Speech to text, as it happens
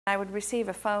I would receive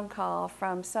a phone call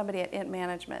from somebody at Int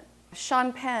Management.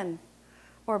 Sean Penn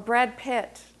or Brad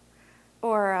Pitt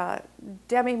or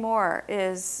Demi Moore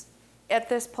is at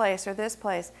this place or this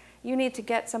place. You need to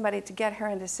get somebody to get her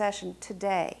into session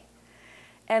today.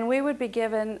 And we would be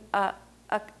given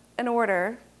an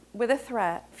order with a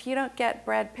threat. If you don't get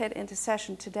Brad Pitt into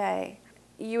session today,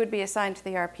 you would be assigned to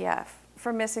the RPF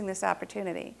for missing this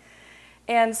opportunity.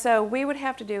 And so we would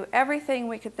have to do everything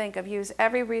we could think of, use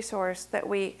every resource that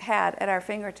we had at our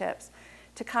fingertips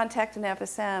to contact an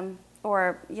FSM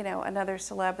or another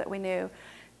celeb that we knew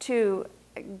to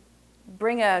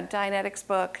bring a Dianetics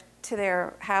book to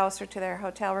their house or to their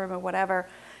hotel room or whatever,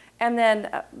 and then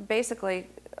basically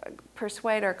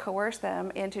persuade or coerce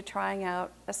them into trying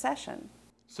out a session.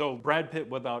 So Brad Pitt,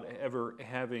 without ever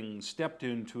having stepped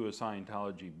into a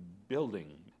Scientology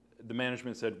building, the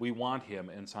management said, we want him,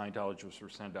 and Scientologists were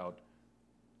sent out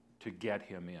to get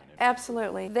him in.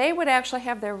 Absolutely. They would actually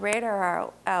have their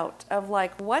radar out of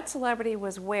like what celebrity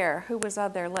was where, who was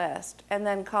on their list, and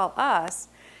then call us,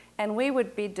 and we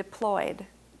would be deployed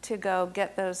to go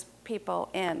get those people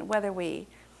in, whether we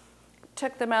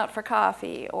took them out for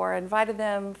coffee or invited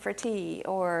them for tea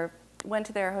or went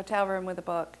to their hotel room with a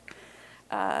book.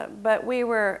 But we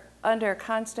were under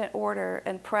constant order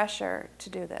and pressure to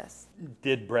do this.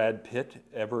 Did Brad Pitt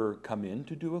ever come in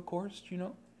to do a course, do you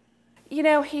know? You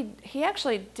know, he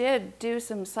actually did do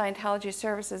some Scientology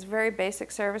services, very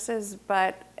basic services,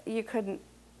 but you couldn't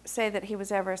say that he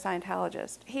was ever a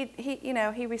Scientologist.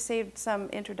 He received some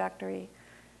introductory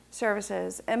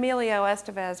services. Emilio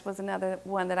Estevez was another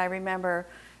one that I remember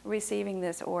receiving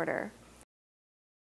this order.